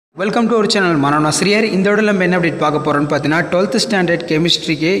Welcome to our channel. மாணவன் ஆசிரியர். இந்த விட நம்ம என்ன அப்டேட் பார்க்க போகிறோம்னு பார்த்தீங்கன்னா 12th ஸ்டாண்டர்ட்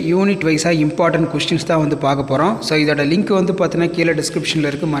கெமிஸ்ட்ரிக்கு யூனிட் வைஸாக இம்பார்ட்டன்ட் கொஸ்டின்ஸ் தான் வந்து பார்க்க போகிறோம். ஸோ இதோட லிங்க் வந்து பார்த்தீங்கன்னா கீழே டிஸ்கிரிப்ஷனில்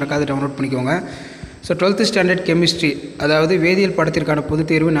இருக்குது, மறக்காத டவுன்லோட் பண்ணிக்கோங்க. ஸோ 12th ஸ்டாண்டர்ட் கெமிஸ்ட்ரி அதாவது வேதியியல் பாடத்திற்கான பொதுத்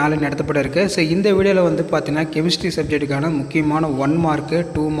தேர்வு நாளை நடத்தப்பட இருக்குது. ஸோ இந்த வீடியோவில் வந்து பார்த்தீங்கன்னா கெமிஸ்ட்ரி சப்ஜெக்ட்டுக்கான முக்கியமான 1 மார்க்கு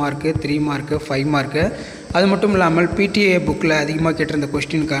 2 மார்க்கு 3 மார்க்கு 5 மார்க்கு அது மட்டும் இல்லாமல் பிடிஏ புக்கில் அதிகமாக கேட்டிருந்த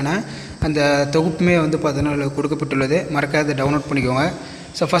கொஸ்டினுக்கான அந்த தொகுப்புமே வந்து பார்த்தீங்கன்னா கொடுக்கப்பட்டுள்ளது, மறக்காத டவுன்லோட் பண்ணிக்கோங்க.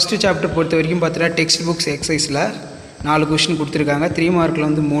 ஸோ ஃபஸ்ட்டு சாப்டர் பொறுத்த வரைக்கும் பார்த்தீங்கன்னா டெக்ஸ்ட் புக்ஸ் எக்ஸசைஸில் 4 கொஸ்டின் கொடுத்துருக்காங்க. 3 மார்க்கில்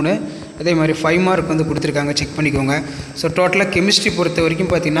வந்து 3, அதே மாதிரி 5 மார்க் வந்து கொடுத்துருக்காங்க, செக் பண்ணிக்கோங்க. ஸோ டோட்டலாக கெமிஸ்ட்ரி பொறுத்த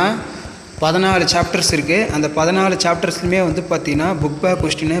வரைக்கும் பார்த்தீங்கன்னா 14 சாப்டர்ஸ் இருக்குது. அந்த 14 சாப்டர்ஸ்லையுமே வந்து பார்த்தீங்கன்னா book back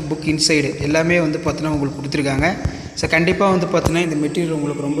question, book inside எல்லாமே வந்து பார்த்தீங்கன்னா உங்களுக்கு கொடுத்துருக்காங்க. ஸோ கண்டிப்பாக வந்து பார்த்தீங்கன்னா இந்த மெட்டீரியல்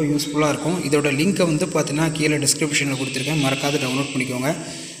உங்களுக்கு ரொம்ப யூஸ்ஃபுல்லாக இருக்கும். இதோட லிங்க்கை வந்து பார்த்தீங்கன்னா கீழே டிஸ்கிரிப்ஷனில் கொடுத்துருக்கேன், மறக்காத டவுன்லோட் பண்ணிக்கோங்க.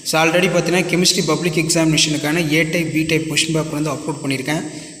 ஸோ ஆல்ரெடி பார்த்தீங்கன்னா கெமிஸ்ட்ரி பப்ளிக் எக்ஸாமினேஷனுக்கான ஏ type B type question paper வந்து அப்லோட் பண்ணியிருக்கேன்.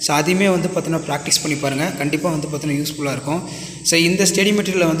 ஸோ அதையுமே வந்து பார்த்தீங்கன்னா ப்ராக்டிஸ் பண்ணி பாருங்கள், கண்டிப்பாக வந்து பார்த்தீங்கன்னா யூஸ்ஃபுல்லாக இருக்கும். ஸோ இந்த ஸ்டடி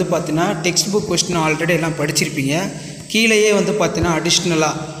மெட்டீரியலில் வந்து பார்த்தீங்கன்னா டெக்ஸ்ட் புக் கொஸ்டின் ஆல்ரெடி எல்லாம் படிச்சிருப்பீங்க. கீழேயே வந்து பார்த்தீங்கன்னா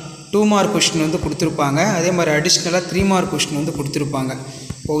அடிஷ்னலாக 2 மார்க் கொஸ்டின் வந்து கொடுத்துருப்பாங்க, அதே மாதிரி அடிஷ்னலாக 3 மார்க் கொஸ்டின் வந்து கொடுத்துருப்பாங்க.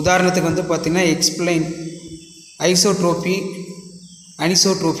 இப்போ உதாரணத்துக்கு வந்து பார்த்தீங்கன்னா எக்ஸ்பிளைன் ஐசோட்ரோபி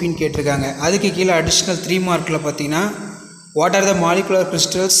அனிசோட்ரோபின்னு கேட்டிருக்காங்க. அதுக்கு கீழே அடிஷ்னல் 3 மார்க்கில் பார்த்தீங்கன்னா what are the molecular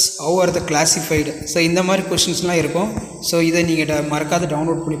crystals, how R the classified. So இந்த மாதிரி கொஸ்டின்ஸ்லாம் இருக்கும். ஸோ இதை நீங்கள் மறக்காத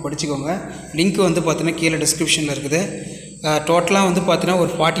டவுன்லோட் பண்ணி படிச்சுக்கோங்க. லிங்க் வந்து பார்த்தீங்கன்னா கீழே டிஸ்கிரிப்ஷனில் இருக்குது. டோட்டலாக வந்து பார்த்தீங்கன்னா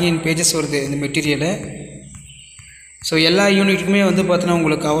ஒரு 49 பேஜஸ் வருது இந்த மெட்டீரியலு. ஸோ எல்லா யூனிட்டுக்குமே வந்து பார்த்தீங்கன்னா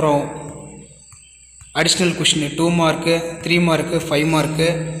உங்களுக்கு கவர் ஆகும். Additional question 2 mark 3 mark 5 mark.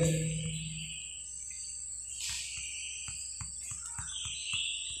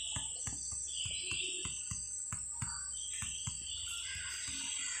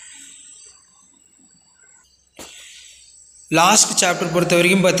 Last chapter பொறுத்த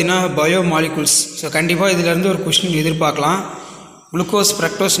வரைக்கும் பார்த்தீங்கன்னா பயோ மாலிகுல்ஸ். ஸோ கண்டிப்பாக இதிலேருந்து ஒரு கொஸ்டின் எதிர்பார்க்கலாம். குளுக்கோஸ்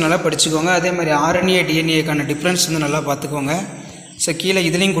ஃப்ரக்டோஸ் நல்லா படிச்சுக்கோங்க. அதே மாதிரி ஆர்என்ஏ டிஎன்ஏக்கான டிஃப்ரென்ஸ் வந்து நல்லா பார்த்துக்கோங்க. ஸோ கீழே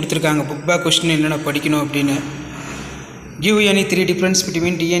இதுலேயும் கொடுத்துருக்காங்க புக் பேக் கொஸ்டின் என்னென்ன படிக்கணும் அப்படின்னு. Give any 3 difference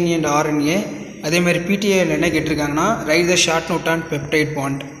between DNA and RNA. அதே மாதிரி பிடிஏவில் என்ன கேட்டிருக்காங்கன்னா right the short note on peptide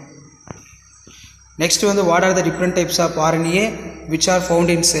bond. Next வந்து what are the different types of RNA which are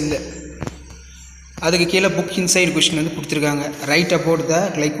found in cell. அதுக்கு கீழே புக் இன்சைடு கொஸ்டின் வந்து கொடுத்துருக்காங்க. Right about the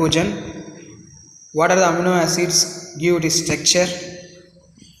glycogen. What are the amino acids, give it is structure.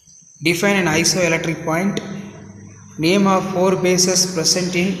 Define an ஐசோஎலக்ட்ரிக் point. Name of 4 bases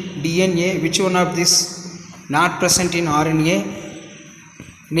present in DNA, which one of this not present in RNA.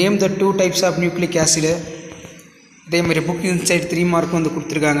 Name the 2 types of nucleic acid. அதே மாதிரி book inside 3 mark வந்து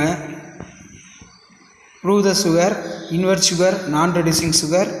கொடுத்துருக்காங்க. Prove the sugar, invert sugar, நான் reducing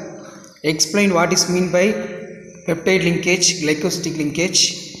sugar. Explain what is mean by peptide linkage, glycosidic linkage.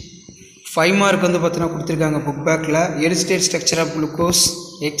 5 mark வந்து பார்த்தீங்கன்னா கொடுத்துருக்காங்க book பேக்கில். எரிஸ்டேட் structure of glucose,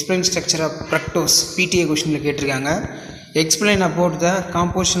 explain structure of fructose PTA கொஸ்டினில் கேட்டிருக்காங்க. Explain about the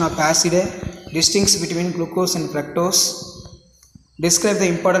composition of acid, டிஸ்டிங்ஸ் between glucose and fructose. Describe the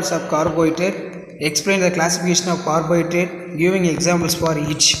importance of carbohydrate. Explain the classification of carbohydrate, giving examples for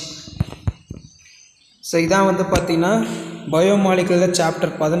each. So இதான் வந்து பார்த்தீங்கன்னா பயோமாலிகுலர்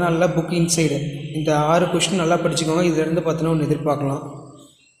chapter 14 book inside. இந்த 6 question நல்லா படிச்சுக்கோங்க. இதிலேருந்து பார்த்தீங்கன்னா ஒன்று எதிர்பார்க்கலாம்.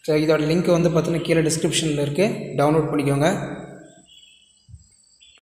 ஸோ இதோட லிங்க் வந்து பார்த்தீங்கன்னா கீழே டிஸ்கிரிப்ஷனில் இருக்குது, டவுன்லோட் பண்ணிக்கோங்க.